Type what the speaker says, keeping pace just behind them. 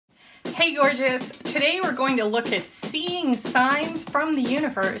Hey gorgeous! Today we're going to look at seeing signs from the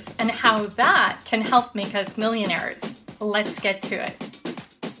universe and how that can help make us millionaires. Let's get to it.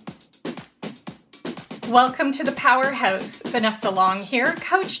 Welcome to the Powerhouse. Vanessa Long here,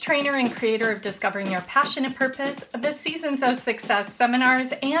 coach, trainer, and creator of Discovering Your Passionate Purpose, the Seasons of Success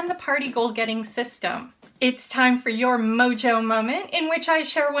seminars, and the Party Goal Getting System. It's time for your mojo moment in which I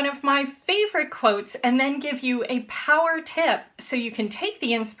share one of my favorite quotes and then give you a power tip so you can take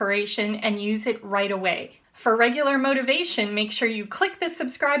the inspiration and use it right away. For regular motivation, make sure you click the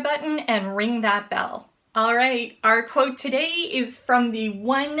subscribe button and ring that bell. All right, our quote today is from the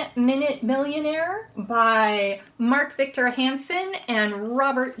 1 Minute Millionaire by Mark Victor Hansen and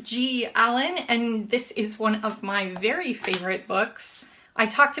Robert G. Allen, and this is one of my very favorite books. I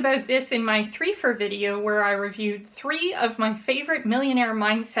talked about this in my 3 for video where I reviewed 3 of my favorite millionaire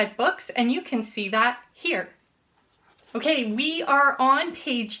mindset books, and you can see that here. Okay, we are on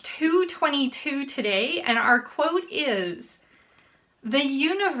page 222 today, and our quote is, "The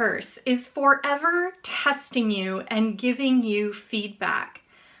universe is forever testing you and giving you feedback.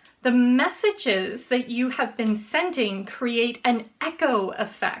 The messages that you have been sending create an echo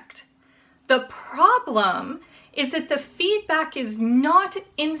effect. The problem is that the feedback is not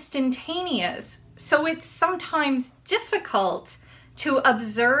instantaneous, so it's sometimes difficult to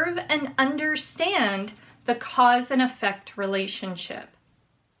observe and understand the cause and effect relationship."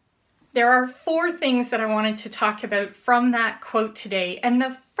 There are 4 things that I wanted to talk about from that quote today, and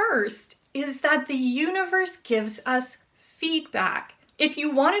the first is that the universe gives us feedback. If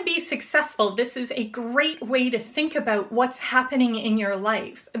you want to be successful, this is a great way to think about what's happening in your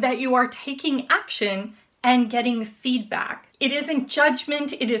life, that you are taking action and getting feedback. It isn't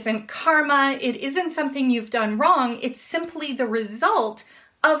judgment, it isn't karma, it isn't something you've done wrong, it's simply the result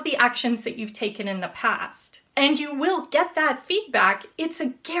of the actions that you've taken in the past. And you will get that feedback, it's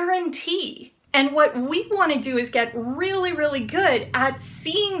a guarantee. And what we want to do is get really, really good at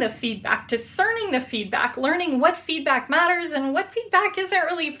seeing the feedback, discerning the feedback, learning what feedback matters and what feedback isn't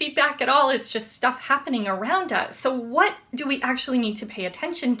really feedback at all, it's just stuff happening around us. So what do we actually need to pay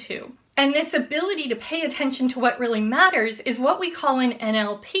attention to? And this ability to pay attention to what really matters is what we call in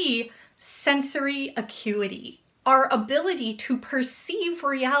NLP sensory acuity, our ability to perceive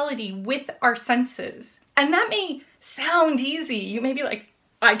reality with our senses. And that may sound easy. You may be like,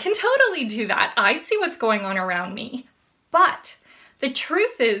 I can totally do that. I see what's going on around me. But the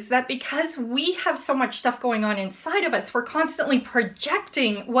truth is that because we have so much stuff going on inside of us, we're constantly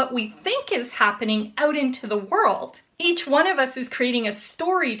projecting what we think is happening out into the world. Each one of us is creating a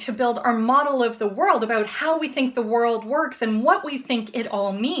story to build our model of the world about how we think the world works and what we think it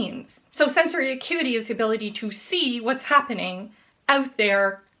all means. So sensory acuity is the ability to see what's happening out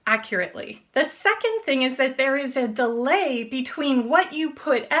there accurately. The second thing is that there is a delay between what you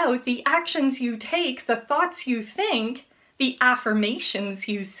put out, the actions you take, the thoughts you think, the affirmations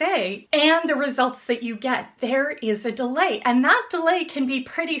you say, and the results that you get. There is a delay, and that delay can be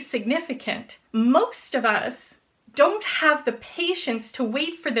pretty significant. Most of us don't have the patience to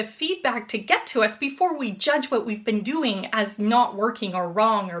wait for the feedback to get to us before we judge what we've been doing as not working or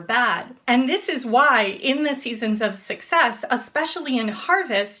wrong or bad. And this is why in the Seasons of Success, especially in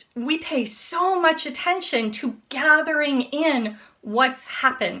Harvest, we pay so much attention to gathering in what's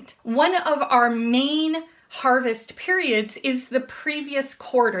happened. One of our main harvest periods is the previous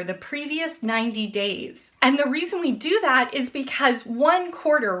quarter, the previous 90 days. And the reason we do that is because one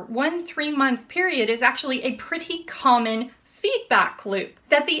quarter, 1 3-month period is actually a pretty common feedback loop.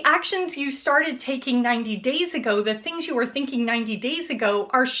 That the actions you started taking 90 days ago, the things you were thinking 90 days ago,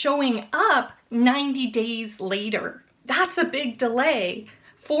 are showing up 90 days later. That's a big delay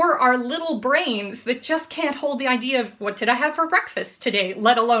for our little brains that just can't hold the idea of what did I have for breakfast today,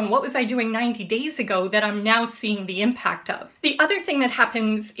 let alone what was I doing 90 days ago that I'm now seeing the impact of. The other thing that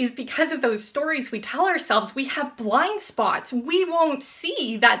happens is because of those stories we tell ourselves, we have blind spots. We won't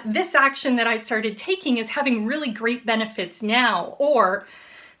see that this action that I started taking is having really great benefits now, or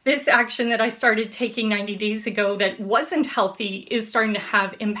this action that I started taking 90 days ago that wasn't healthy is starting to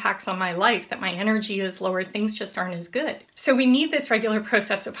have impacts on my life, that my energy is lower, things just aren't as good. So we need this regular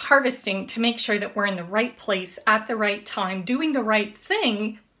process of harvesting to make sure that we're in the right place at the right time, doing the right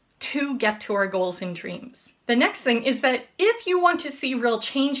thing to get to our goals and dreams. The next thing is that if you want to see real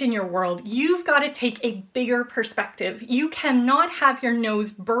change in your world, you've got to take a bigger perspective. You cannot have your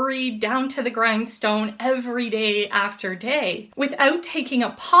nose buried down to the grindstone every day after day without taking a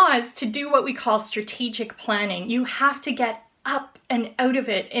pause to do what we call strategic planning. You have to get up and out of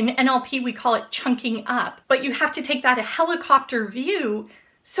it. In NLP, we call it chunking up. But you have to take that a helicopter view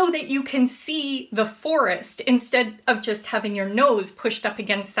so that you can see the forest instead of just having your nose pushed up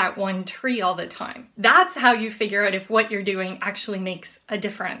against that one tree all the time. That's how you figure out if what you're doing actually makes a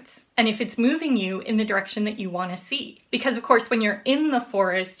difference and if it's moving you in the direction that you want to see. Because of course, when you're in the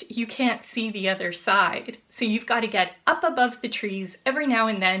forest, you can't see the other side. So you've got to get up above the trees every now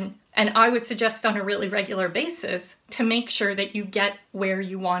and then, and I would suggest on a really regular basis, to make sure that you get where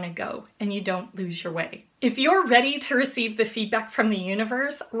you want to go and you don't lose your way. If you're ready to receive the feedback from the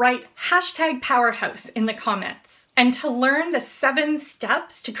universe, write #Powerhouse in the comments. And to learn the 7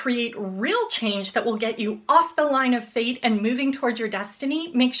 steps to create real change that will get you off the line of fate and moving towards your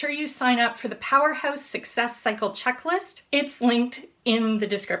destiny, make sure you sign up for the Powerhouse Success Cycle Checklist. It's linked in the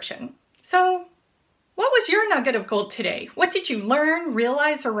description. So, what was your nugget of gold today? What did you learn,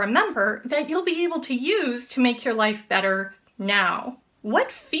 realize, or remember that you'll be able to use to make your life better now?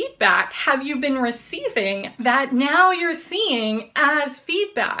 What feedback have you been receiving that now you're seeing as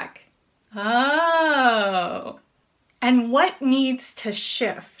feedback? Oh. And what needs to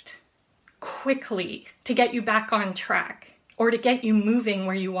shift quickly to get you back on track or to get you moving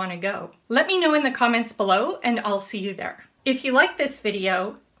where you want to go? Let me know in the comments below and I'll see you there. If you like this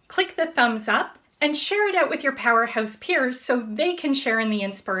video, click the thumbs up and share it out with your Powerhouse peers so they can share in the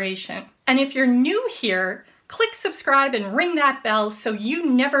inspiration. And if you're new here, click subscribe and ring that bell so you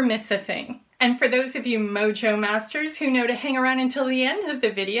never miss a thing. And for those of you Mojo Masters who know to hang around until the end of the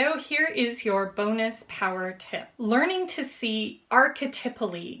video, here is your bonus power tip. Learning to see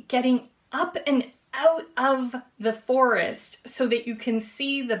archetypally, getting up and out of the forest so that you can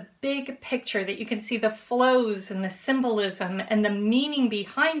see the big picture, that you can see the flows and the symbolism and the meaning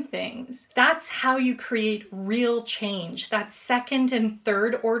behind things. That's how you create real change, that second and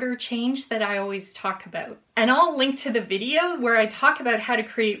third order change that I always talk about. And I'll link to the video where I talk about how to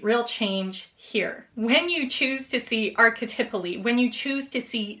create real change here. When you choose to see archetypally, when you choose to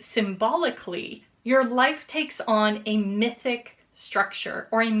see symbolically, your life takes on a mythic structure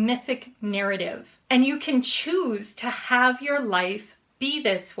or a mythic narrative, and you can choose to have your life be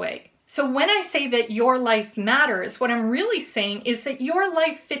this way. So when I say that your life matters, what I'm really saying is that your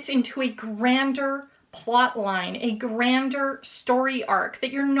life fits into a grander plot line, a grander story arc,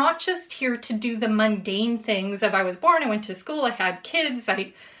 that you're not just here to do the mundane things of I was born, I went to school, I had kids,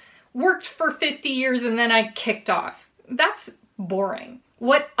 I worked for 50 years and then I kicked off. That's boring.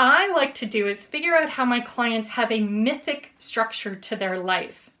 What I like to do is figure out how my clients have a mythic structure to their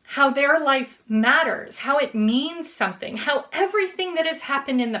life, how their life matters, how it means something, how everything that has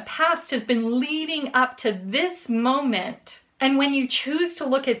happened in the past has been leading up to this moment. And when you choose to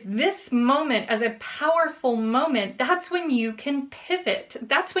look at this moment as a powerful moment, that's when you can pivot.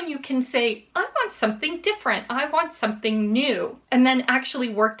 That's when you can say, I want something different. I want something new. And then actually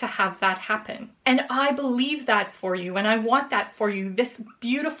work to have that happen. And I believe that for you. And I want that for you. This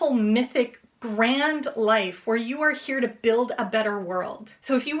beautiful, mythic, grand life where you are here to build a better world.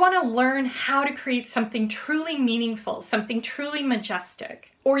 So if you want to learn how to create something truly meaningful, something truly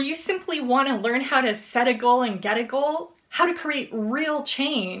majestic, or you simply want to learn how to set a goal and get a goal, how to create real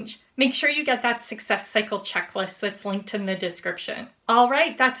change, make sure you get that success cycle checklist that's linked in the description. All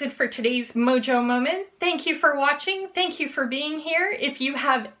right, that's it for today's Mojo Moment. Thank you for watching. Thank you for being here. If you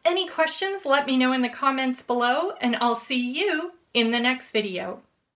have any questions, let me know in the comments below, and I'll see you in the next video.